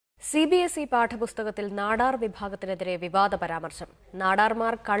CBSC പാഠപുസ്തകത്തിൽ നാടാർ വിഭാഗത്തിനെതിരെ വിവാദ പരാമർശം.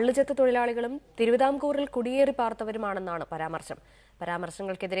 നാടാർമാർ കള്ളുചെത്ത് തൊഴിലാളികളും തിരുവിതാംകൂറിൽ കുടിയേറി പാർത്തവരുമാണെന്നാണ് പരാമർശം.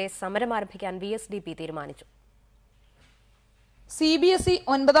 പരാമർശങ്ങൾക്കെതിരെ സമരം ആരംഭിക്കാൻ VSDP തീരുമാനിച്ചു. CBSC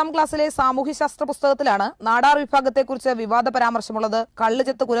 9ാം ക്ലാസ്സിലെ സാമൂഹ്യശാസ്ത്ര പുസ്തകത്തിലാണ് നാടാർ വിഭാഗത്തെക്കുറിച്ച് വിവാദ പരാമർശമുള്ളത്.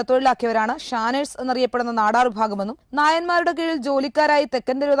 കള്ളുചെത്ത് കുലത്തൊഴിലാക്കിയവരാണ് ഷാനേഴ്സ് എന്നറിയപ്പെടുന്ന നാടാർ വിഭാഗമെന്നും നായന്മാരുടെ കീഴിൽ ജോലിക്കാരായി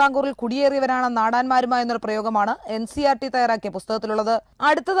തെക്കൻ തിരുവിതാംകൂറിൽ കുടിയേറിയവരാണ് നാടാന്മാരുമായെന്നൊരു പ്രയോഗമാണ് NCERT തയ്യാറാക്കിയ പുസ്തകത്തിലുള്ളത്.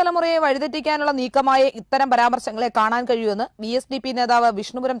 അടുത്ത തലമുറയെ വഴിതെറ്റിക്കാനുള്ള നീക്കമായ ഇത്തരം പരാമർശങ്ങളെ കാണാൻ കഴിയുമെന്ന് VSDP നേതാവ്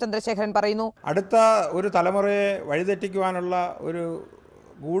വിഷ്ണുപുരം ചന്ദ്രശേഖരൻ പറയുന്നു. അടുത്ത ഒരു തലമുറയെ വഴിതെറ്റിക്കുവാനുള്ള ഒരു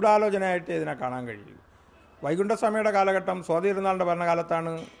ഗൂഢാലോചനയായിട്ട് ഇതിനെ കാണാൻ കഴിയും. വൈകുണ്ഠസ്വാമിയുടെ കാലഘട്ടം സ്വാതിരുന്നാളിൻ്റെ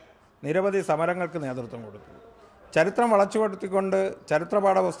ഭരണകാലത്താണ് നിരവധി സമരങ്ങൾക്ക് നേതൃത്വം കൊടുത്തത്. ചരിത്രം വളച്ചുകൊടുത്തിക്കൊണ്ട്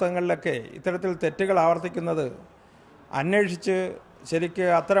ചരിത്രപാഠ പുസ്തകങ്ങളിലൊക്കെ ഇത്തരത്തിൽ തെറ്റുകൾ ആവർത്തിക്കുന്നത് അന്വേഷിച്ച് ശരിക്ക്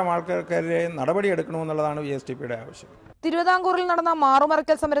അത്തരം ആൾക്കാർക്കെതിരെ നടപടിയെടുക്കണമെന്നുള്ളതാണ് VSDPയുടെ ആവശ്യം. തിരുവിതാംകൂറിൽ നടന്ന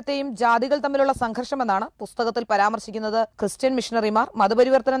മാറുമറയ്ക്കൽ സമരത്തെയും ജാതികൾ തമ്മിലുള്ള സംഘർഷമെന്നാണ് പുസ്തകത്തിൽ പരാമർശിക്കുന്നത്. ക്രിസ്ത്യൻ മിഷണറിമാർ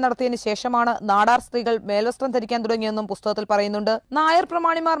മതപരിവർത്തനം നടത്തിയതിനു ശേഷമാണ് നാടാർ സ്ത്രീകൾ മേൽവസ്ത്രം ധരിക്കാൻ തുടങ്ങിയെന്നും പുസ്തകത്തിൽ പറയുന്നുണ്ട്. നായർ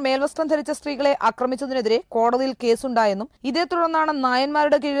പ്രമാണിമാർ മേൽവസ്ത്രം ധരിച്ച സ്ത്രീകളെ ആക്രമിച്ചതിനെതിരെ കോടതിയിൽ കേസുണ്ടായെന്നും ഇതേ തുടർന്നാണ്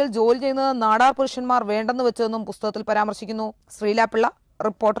നായന്മാരുടെ കീഴിൽ ജോലി ചെയ്യുന്നത് നാടാർ പുരുഷന്മാർ വേണ്ടെന്ന് വെച്ചതെന്നും പുസ്തകത്തിൽ പരാമർശിക്കുന്നു. ശ്രീലാപിള്ള,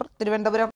 റിപ്പോർട്ടർ, തിരുവനന്തപുരം.